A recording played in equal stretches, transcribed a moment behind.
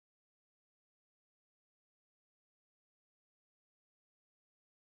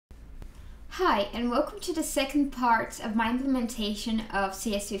Hi, and welcome to the second part of my implementation of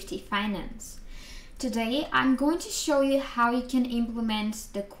CS50 Finance. Today, I'm going to show you how you can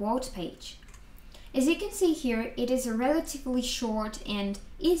implement the quote page. As you can see here, it is a relatively short and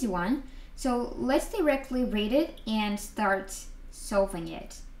easy one, so let's directly read it and start solving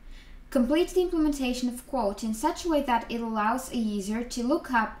it. Complete the implementation of quote in such a way that it allows a user to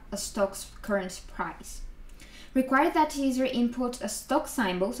look up a stock's current price. Require that user input a stock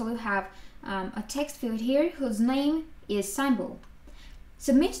symbol, so we'll have a text field here whose name is symbol.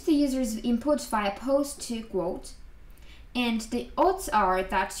 Submit the user's input via post to quote, and the odds are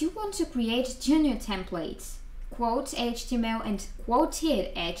that you want to create junior templates, quote HTML and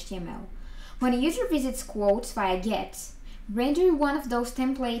quoted HTML. When a user visits quote via get, render one of those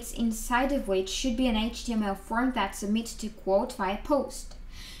templates inside of which should be an HTML form that submits to quote via post.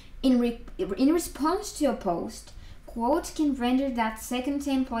 In response to a post, quote can render that second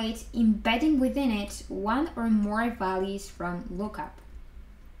template embedding within it one or more values from lookup.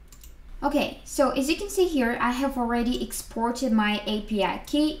 Okay, so as you can see here, I have already exported my API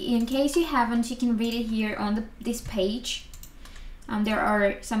key. In case you haven't, you can read it here on this page. There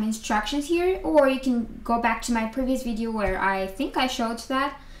are some instructions here, or you can go back to my previous video where I think I showed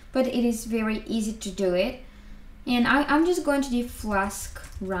that, but it is very easy to do it. And I'm just going to do Flask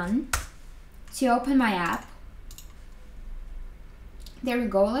run to open my app. There we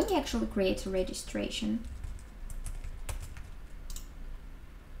go. Let me actually create a registration.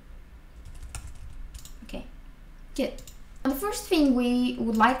 Okay, good. The first thing we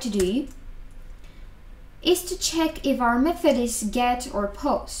would like to do is to check if our method is get or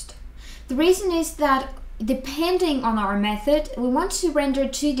post. The reason is that depending on our method, we want to render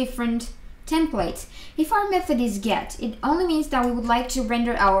two different templates. If our method is get, it only means that we would like to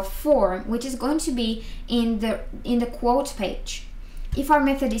render our form, which is going to be in the quote page. If our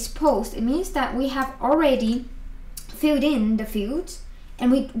method is post, it means that we have already filled in the fields and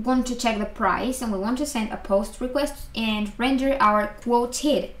we want to check the price and we want to send a post request and render our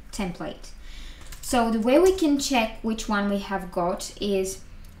quoted template. So the way we can check which one we have got is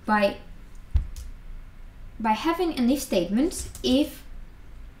by having an if statement. If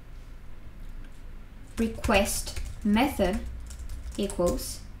request method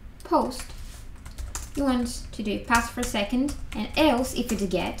equals post, you want to do pass for a second, and else if it's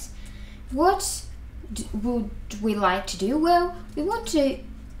get, what would we like to do? Well, we want to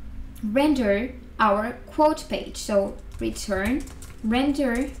render our quote page, so return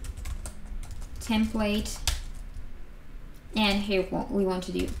render template, and here we want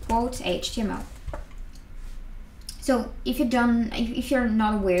to do quote HTML. So if you're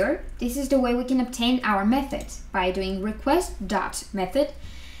not aware, this is the way we can obtain our method, by doing request.method.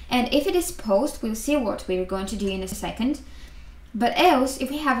 And if it is post, we'll see what we're going to do in a second. But else, if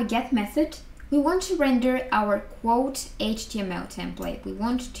we have a get method, we want to render our quote HTML template. We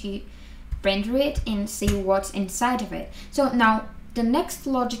want to render it and see what's inside of it. So now the next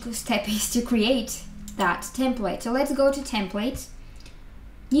logical step is to create that template. So let's go to templates,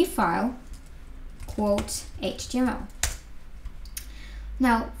 new file, quote HTML.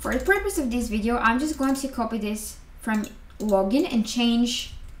 Now, for the purpose of this video, I'm just going to copy this from login and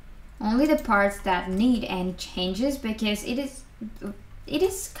change only the parts that need any changes, because it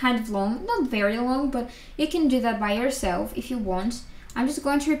is kind of long, not very long, but you can do that by yourself if you want. I'm just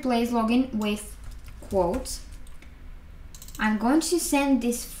going to replace login with quote. I'm going to send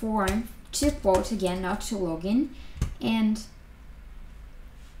this form to quote again, not to login. And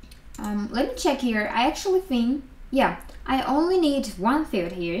let me check here. I actually think, yeah, I only need one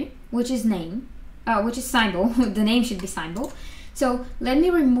field here, which is name, which is symbol. The name should be symbol. So let me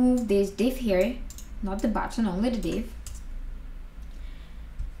remove this div here, not the button, only the div.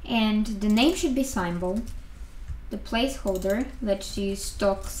 And the name should be symbol. The placeholder, let's use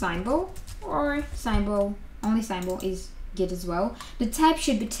stock symbol, or symbol, only symbol is good as well. The type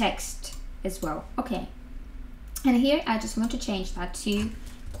should be text as well. Okay. And here I just want to change that to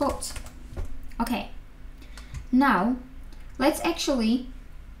quote. Okay. Now let's actually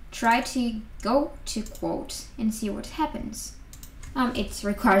try to go to quote and see what happens. It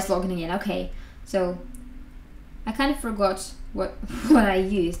requires logging in. Okay, so I kind of forgot what I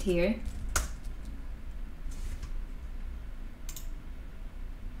used here.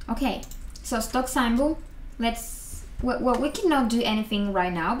 Okay, so stock symbol. Well, we cannot do anything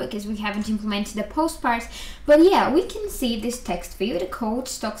right now because we haven't implemented the post part. But yeah, we can see this text field, quote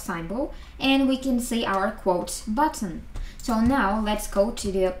stock symbol, and we can see our quote button. So now let's go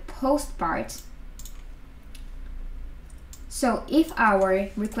to the post part. So if our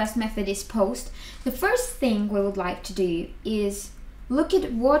request method is post, the first thing we would like to do is look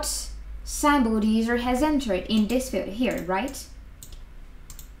at what symbol the user has entered in this field here, right?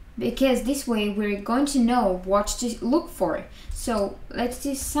 Because this way we're going to know what to look for. So let's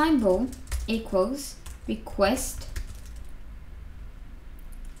do symbol equals request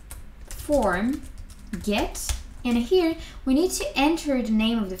form get, and here we need to enter the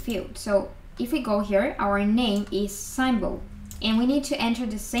name of the field. So if we go here, our name is symbol, and we need to enter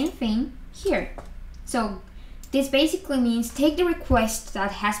the same thing here. So this basically means take the request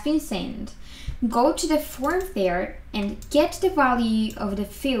that has been sent, go to the form there, and get the value of the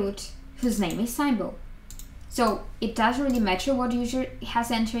field whose name is symbol. So it doesn't really matter what the user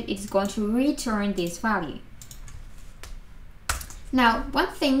has entered, it's going to return this value. Now, one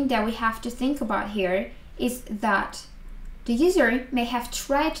thing that we have to think about here is that the user may have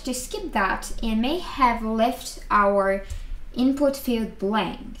tried to skip that and may have left our input field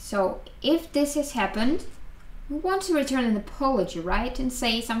blank. So if this has happened, we want to return an apology, right? And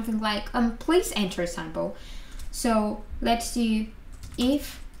say something like, please enter symbol. So let's do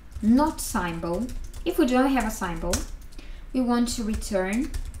if not symbol. If we don't have a symbol, we want to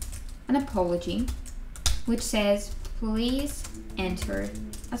return an apology which says, please enter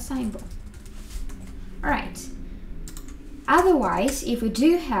a symbol. Alright. Otherwise, if we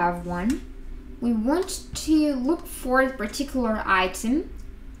do have one, we want to look for a particular item,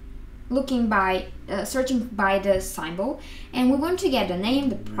 searching by the symbol, and we want to get the name,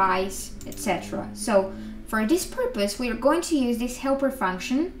 the price, etc. So for this purpose, we are going to use this helper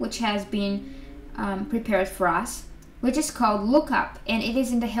function, which has been prepared for us, which is called lookup, and it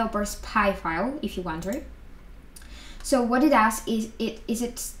is in the helper's py file if you wonder. So what it does is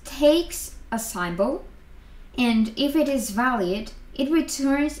it takes a symbol, and if it is valid, it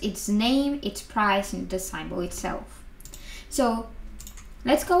returns its name, its price, and the symbol itself. So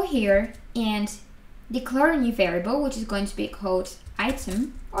let's go here and declare a new variable, which is going to be called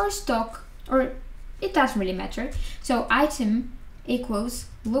item or stock, or it doesn't really matter. So item equals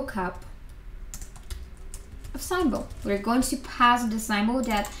lookup of symbol. We're going to pass the symbol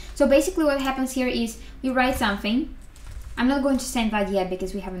that, so basically what happens here is we write something. I'm not going to send that yet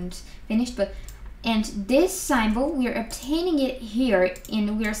because we haven't finished, and this symbol, we are obtaining it here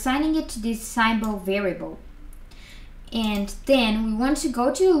and we are assigning it to this symbol variable. And then we want to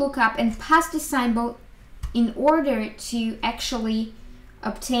go to the lookup and pass the symbol in order to actually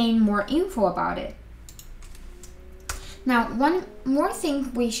obtain more info about it. Now, one more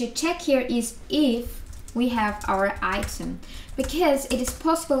thing we should check here is if we have our item, because it is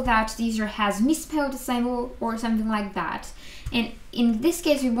possible that the user has misspelled the symbol or something like that. And in this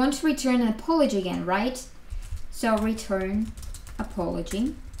case, we want to return an apology again, right? So return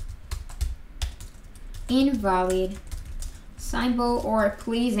apology, invalid symbol, or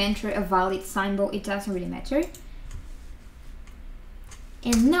please enter a valid symbol, it doesn't really matter.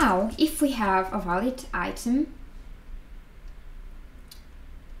 And now, if we have a valid item,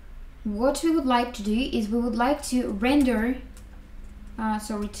 what we would like to do is we would like to render,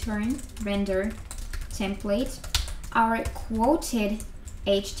 so return render template, our quoted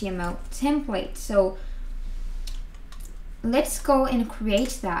HTML template. So let's go and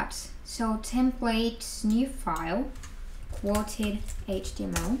create that. So template, new file, quoted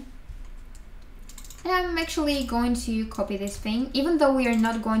HTML. And I'm actually going to copy this thing, even though we are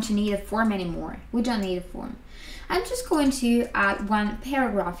not going to need a form anymore. We don't need a form. I'm just going to add one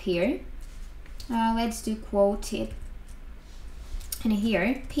paragraph here. Let's do quoted, and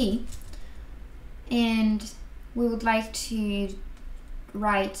here P, and we would like to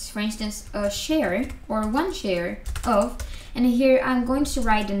write, for instance, a share or one share of, and here I'm going to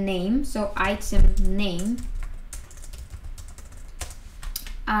write the name, so item name.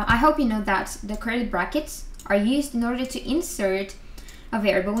 I hope you know that the curly brackets are used in order to insert a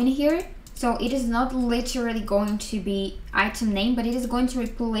variable in here. So it is not literally going to be item name, but it is going to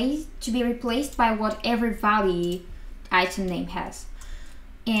be replaced by whatever value item name has.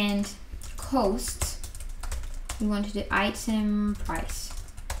 And cost, we want to do item price.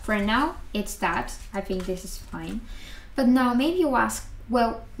 For now, it's that. I think this is fine. But now maybe you ask,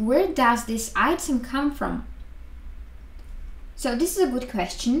 well, where does this item come from? So this is a good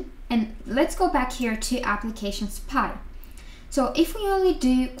question. And let's go back here to applications py. So if we only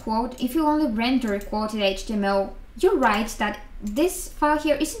do if you only render quoted HTML, you're right that this file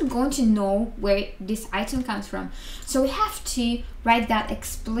here isn't going to know where this item comes from. So we have to write that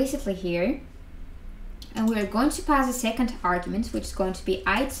explicitly here. And we're going to pass a second argument, which is going to be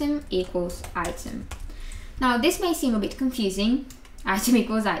item equals item. Now this may seem a bit confusing, item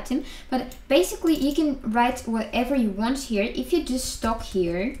equals item, but basically you can write whatever you want here. If you do stock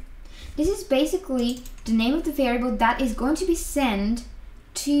here, this is basically the name of the variable that is going to be sent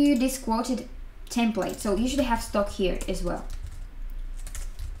to this quoted template. So you should have stock here as well.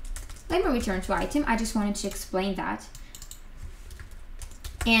 Let me return to item. I just wanted to explain that.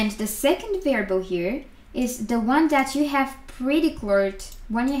 And the second variable here is the one that you have pre-declared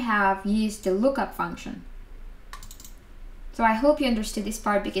when you have used the lookup function. So I hope you understood this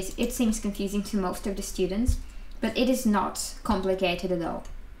part because it seems confusing to most of the students, but it is not complicated at all.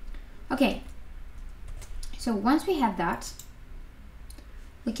 Okay, so once we have that,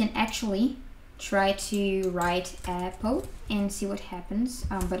 we can actually try to write apple and see what happens,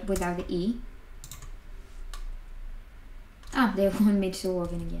 but without the E. Ah, they want me to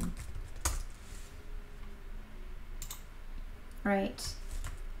log in again. Right,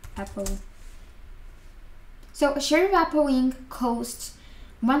 apple. So a share of Apple Inc. costs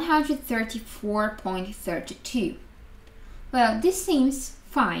 134.32. Well, this seems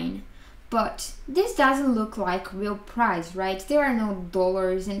fine, but this doesn't look like real price, right? There are no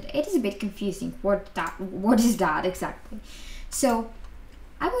dollars and it is a bit confusing. What is that exactly? So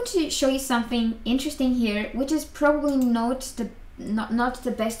I want to show you something interesting here, which is probably not the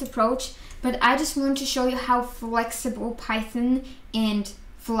best approach, but I just want to show you how flexible Python and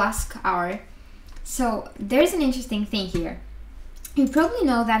Flask are. So there's an interesting thing here. You probably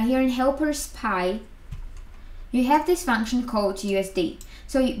know that here in helpers py, you have this function called USD.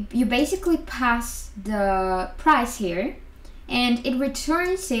 So you basically pass the price here and it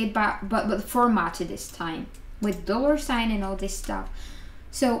returns it but formatted this time with $sign and all this stuff.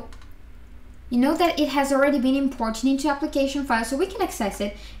 So you know that it has already been imported into application file, so we can access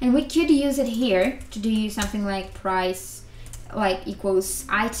it and we could use it here to do something like price, like equals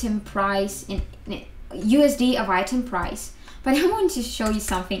item price in USD of item price. But I want to show you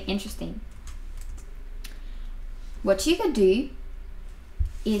something interesting. What you could do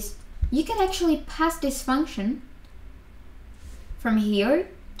is you can actually pass this function from here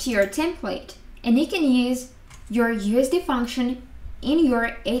to your template, and you can use your USD function in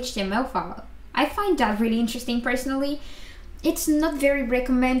your HTML file. I find that really interesting personally. It's not very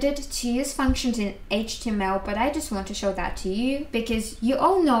recommended to use functions in HTML, but I just want to show that to you because you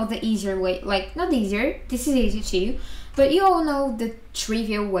all know the easier way, like not easier, this is easy too, but you all know the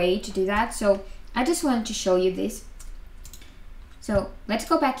trivial way to do that. So I just wanted to show you this. So let's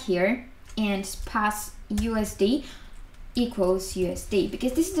go back here and pass USD equals USD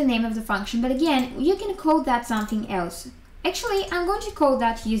because this is the name of the function, but again, you can call that something else. Actually, I'm going to call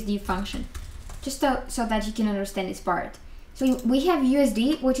that USD function just so that you can understand this part. So we have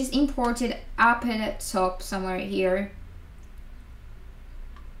USD, which is imported up at the top somewhere here.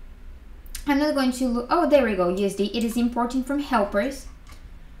 I'm not going to look, oh, there we go, USD. It is importing from helpers.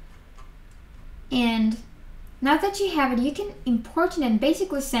 And now that you have it, you can import it and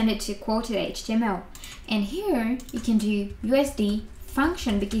basically send it to quoted HTML. And here you can do USD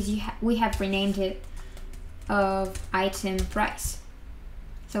function because we have renamed it of item price.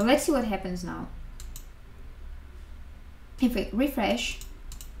 So let's see what happens now. If we refresh,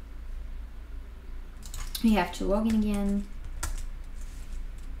 we have to log in again,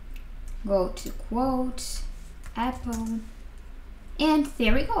 go to quote, Apple, and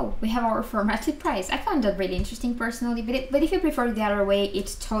there we go. We have our formatted price. I found that really interesting personally, but if you prefer the other way,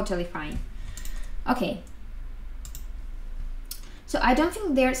 it's totally fine. Okay. So I don't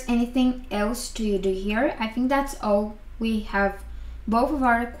think there's anything else to do here. I think that's all. We have both of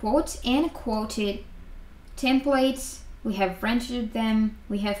our quotes and quoted templates. We have rendered them,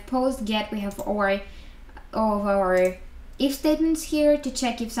 we have post, get, we have all of our if statements here to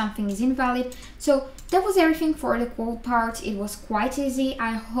check if something is invalid. So that was everything for the quote part. It was quite easy.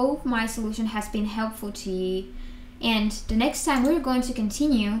 I hope my solution has been helpful to you. And the next time we're going to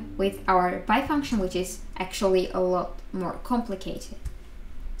continue with our by function, which is actually a lot more complicated.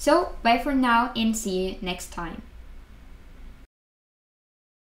 So bye for now and see you next time.